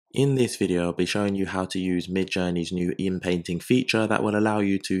In this video, I'll be showing you how to use Midjourney's new Inpainting feature that will allow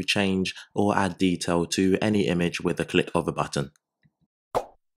you to change or add detail to any image with a click of a button.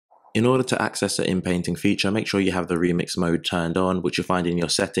 In order to access the Inpainting feature, make sure you have the remix mode turned on, which you'll find in your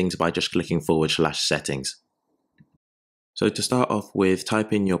settings by just clicking /settings. So to start off with,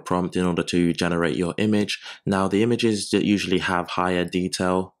 type in your prompt in order to generate your image. Now the images that usually have higher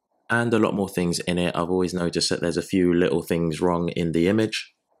detail and a lot more things in it, I've always noticed that there's a few little things wrong in the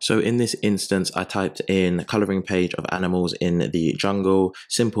image. So in this instance, I typed in coloring page of animals in the jungle,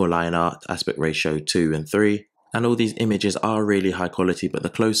 simple line art, aspect ratio 2 and 3. And all these images are really high quality, but the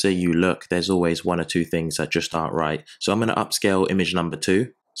closer you look, there's always one or two things that just aren't right. So I'm going to upscale image number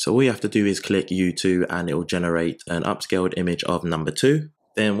 2. So all you have to do is click U2 and it will generate an upscaled image of number 2.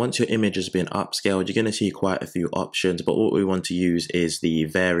 Then once your image has been upscaled, you're going to see quite a few options, but what we want to use is the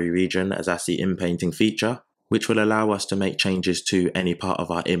vary region, as that's the Inpainting feature, which will allow us to make changes to any part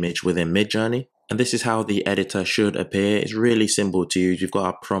of our image within Midjourney. And this is how the editor should appear. It's really simple to use. You've got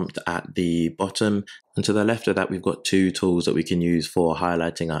our prompt at the bottom, and to the left of that we've got two tools that we can use for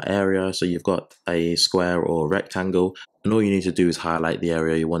highlighting our area. So you've got a square or rectangle, and all you need to do is highlight the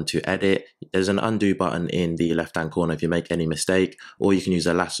area you want to edit. There's an undo button in the left hand corner if you make any mistake, or you can use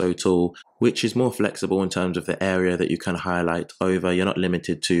a lasso tool, which is more flexible in terms of the area that you can highlight over. You're not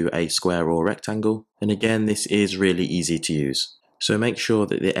limited to a square or rectangle. And again, this is really easy to use. So make sure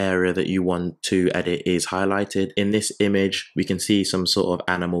that the area that you want to edit is highlighted. In this image, we can see some sort of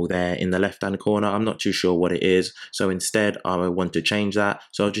animal there in the left-hand corner. I'm not too sure what it is. So instead, I want to change that.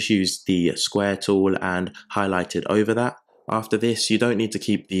 So I'll just use the square tool and highlight it over that. After this, you don't need to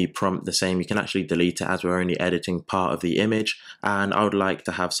keep the prompt the same. You can actually delete it as we're only editing part of the image. And I would like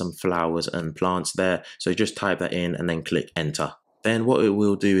to have some flowers and plants there. So just type that in and then click enter. Then what it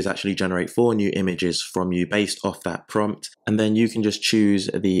will do is actually generate 4 new images from you based off that prompt, and then you can just choose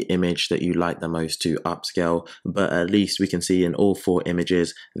the image that you like the most to upscale, but at least we can see in all 4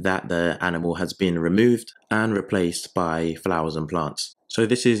 images that the animal has been removed and replaced by flowers and plants. So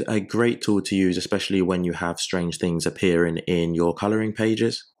this is a great tool to use, especially when you have strange things appearing in your coloring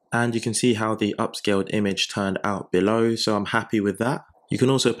pages. And you can see how the upscaled image turned out below, so I'm happy with that. You can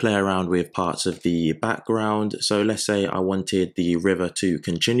also play around with parts of the background. So let's say I wanted the river to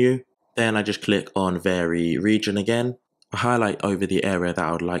continue. Then I just click on vary region again. I highlight over the area that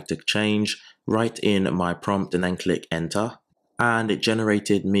I would like to change, write in my prompt and then click enter. And it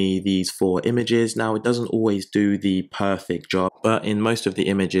generated me these 4 images. Now it doesn't always do the perfect job, but in most of the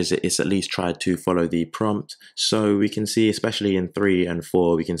images it's at least tried to follow the prompt. So we can see, especially in 3 and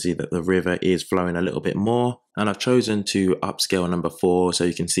 4, we can see that the river is flowing a little bit more. And I've chosen to upscale number 4 so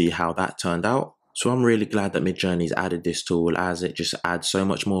you can see how that turned out. So I'm really glad that Midjourney's added this tool, as it just adds so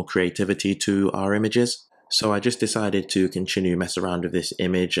much more creativity to our images. So I just decided to continue mess around with this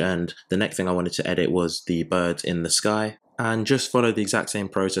image, and the next thing I wanted to edit was the birds in the sky. And just follow the exact same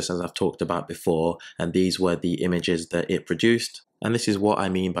process as I've talked about before, and these were the images that it produced. And this is what I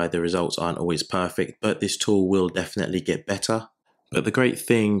mean by the results aren't always perfect, but this tool will definitely get better. But the great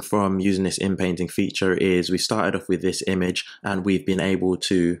thing from using this Inpainting feature is we started off with this image and we've been able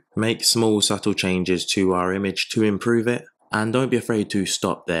to make small subtle changes to our image to improve it. And don't be afraid to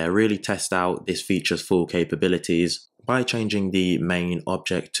stop there. Really test out this feature's full capabilities by changing the main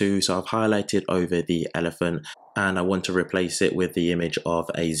object too. So I've highlighted over the elephant and I want to replace it with the image of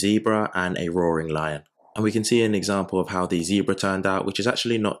a zebra and a roaring lion. And we can see an example of how the zebra turned out, which is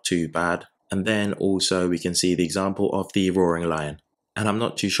actually not too bad. And then also we can see the example of the roaring lion. And I'm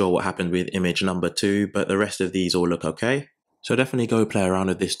not too sure what happened with image number 2, but the rest of these all look okay. So definitely go play around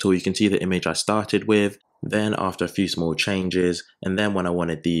with this tool. You can see the image I started with, then after a few small changes, and then when I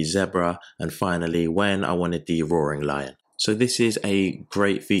wanted the zebra, and finally when I wanted the roaring lion. So this is a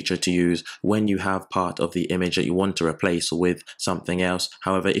great feature to use when you have part of the image that you want to replace with something else.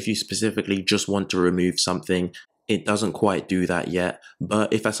 However, if you specifically just want to remove something, it doesn't quite do that yet.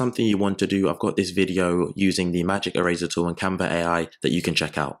 But if that's something you want to do, I've got this video using the magic eraser tool and Canva AI that you can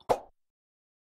check out.